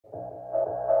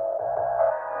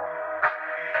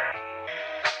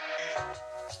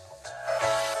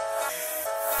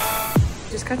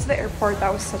Just got to the airport.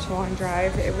 That was such a long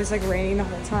drive. It was like raining the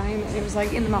whole time and it was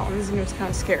like in the mountains and it was kind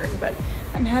of scary, but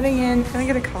I'm heading in, gonna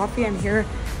get a coffee. I'm here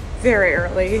very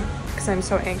early because I'm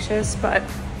so anxious, but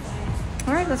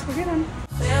all right, let's go get him.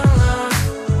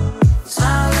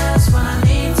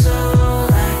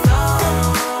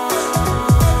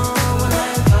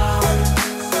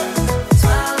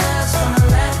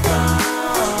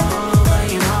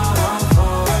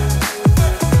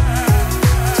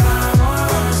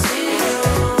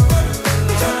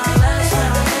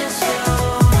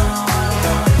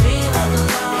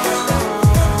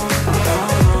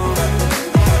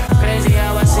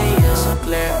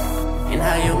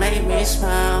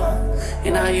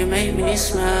 You make me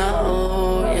smile,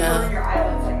 oh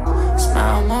yeah.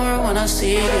 Smile more when I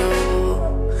see you.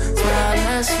 Smile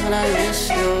less when I miss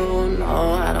you.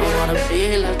 No, I don't wanna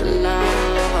be left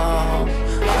alone.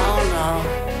 Oh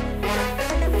no.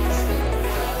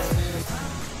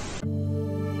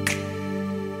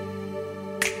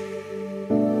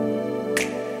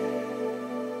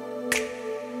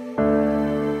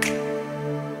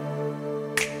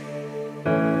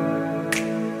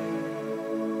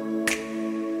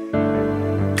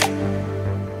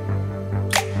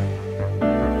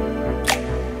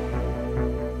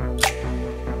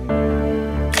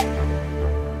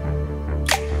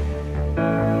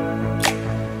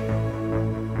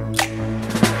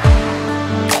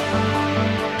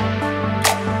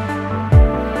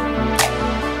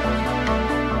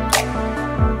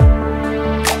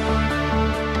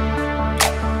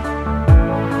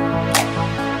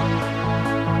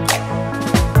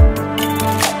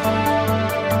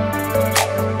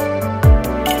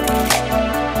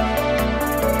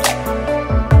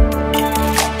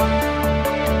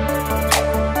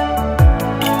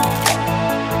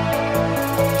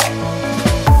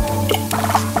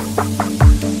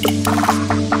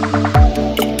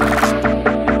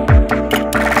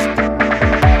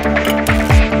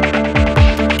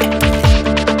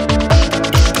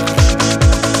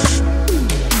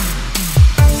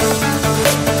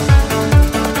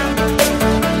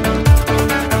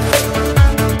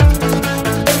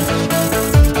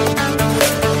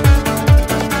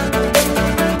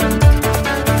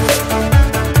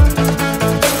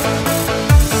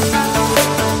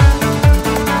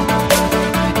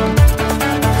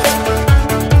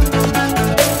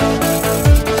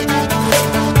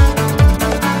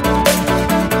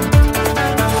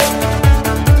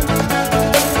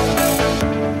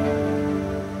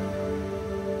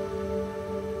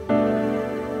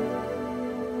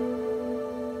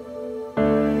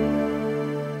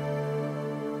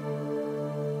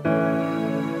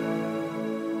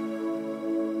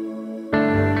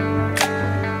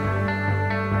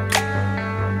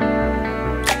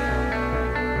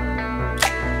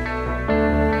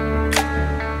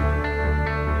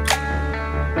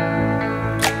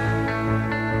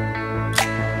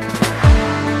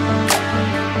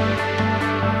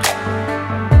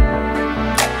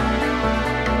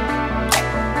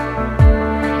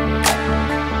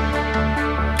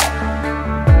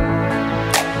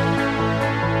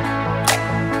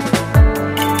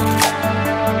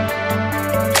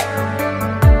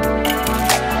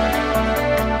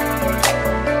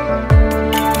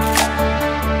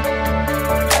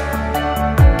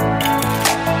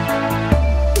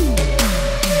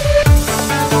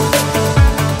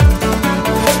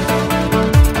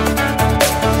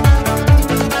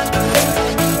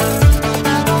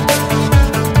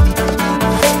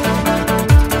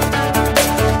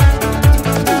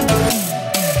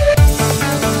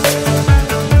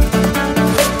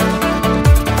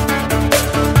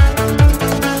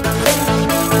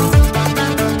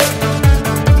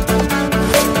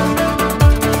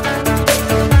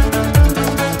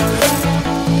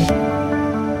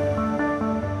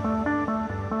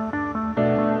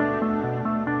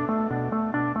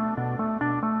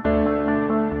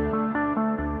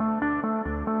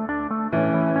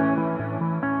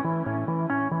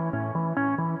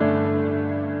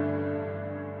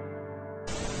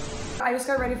 I just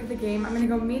got ready for the game. I'm gonna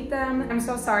go meet them. I'm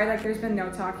so sorry, like there's been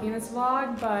no talking in this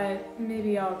vlog, but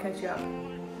maybe I'll catch you up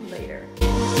later.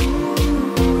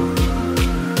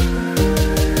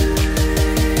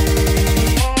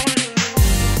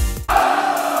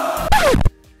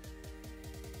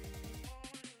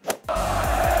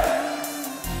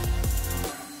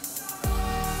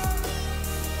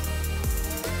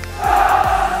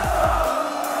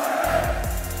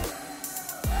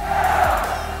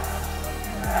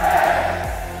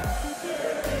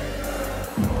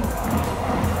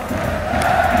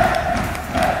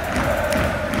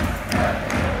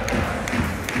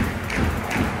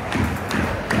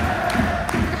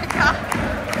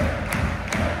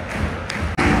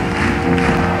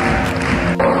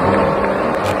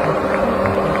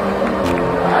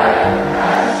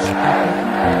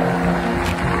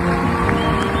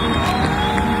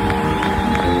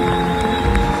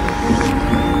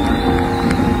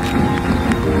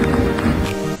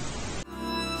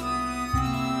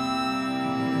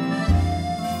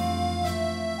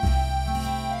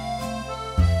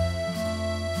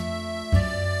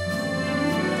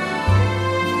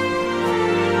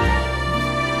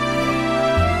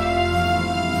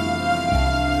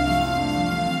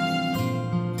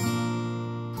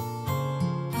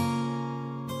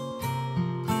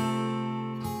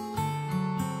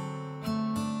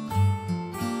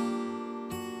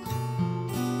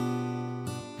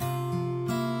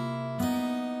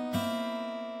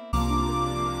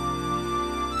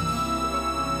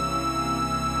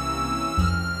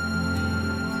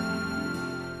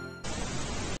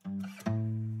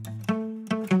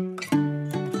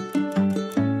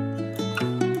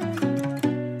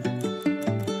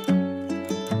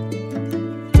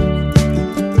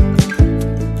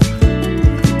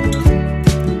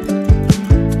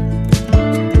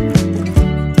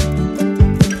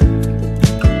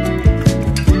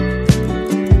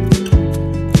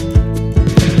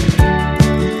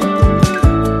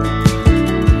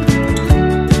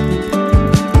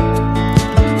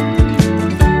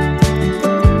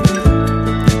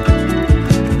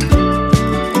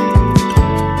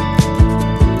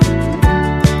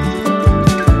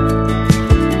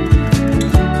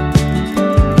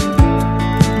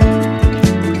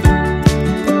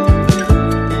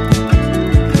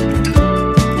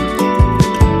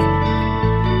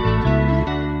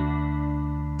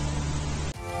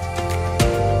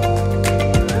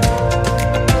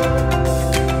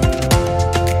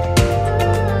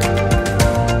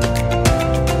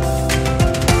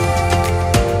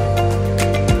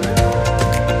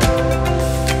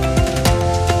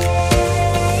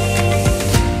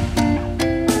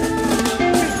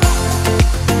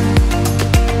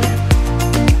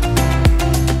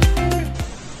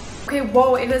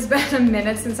 it has been a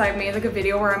minute since I've made like a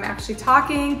video where I'm actually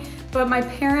talking, but my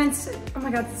parents, oh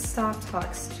my God, stop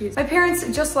talks, jeez. My parents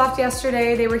just left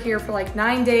yesterday. They were here for like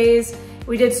 9 days.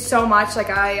 We did so much, like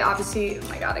I obviously, oh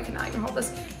my God, I cannot even hold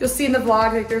this. You'll see in the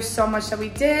vlog, like there's so much that we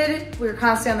did. We were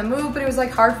constantly on the move, but it was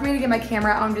like hard for me to get my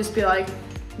camera out and just be like,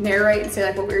 narrate and say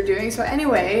like what we were doing. So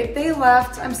anyway, they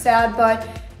left, I'm sad, but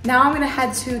now I'm gonna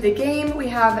head to the game. We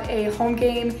have a home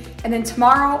game, and then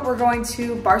tomorrow we're going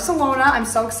to Barcelona. I'm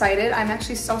so excited. I'm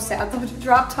actually so sad though to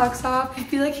drop Tux off. I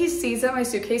feel like he sees that my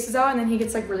suitcase is out and then he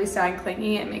gets like really sad and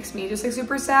clingy. It makes me just like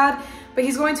super sad. But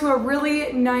he's going to a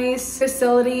really nice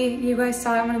facility. You guys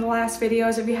saw it in one of the last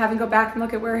videos. If you haven't, go back and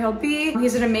look at where he'll be. He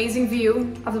has an amazing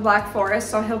view of the Black Forest,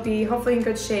 so he'll be hopefully in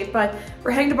good shape. But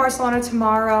we're heading to Barcelona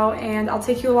tomorrow, and I'll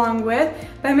take you along with.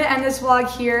 But I'm gonna end this vlog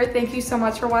here. Thank you so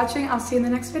much for watching. I'll see you in the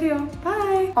next video.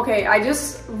 Bye. Okay, I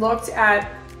just looked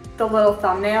at the little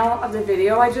thumbnail of the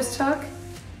video I just took,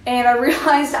 and I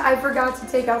realized I forgot to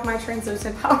take off my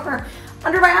translucent powder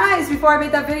under my eyes before I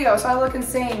made that video, so I look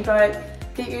insane, but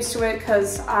get used to it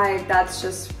because that's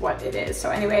just what it is. So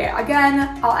anyway,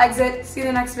 again, I'll exit. See you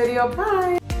in the next video.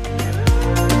 Bye.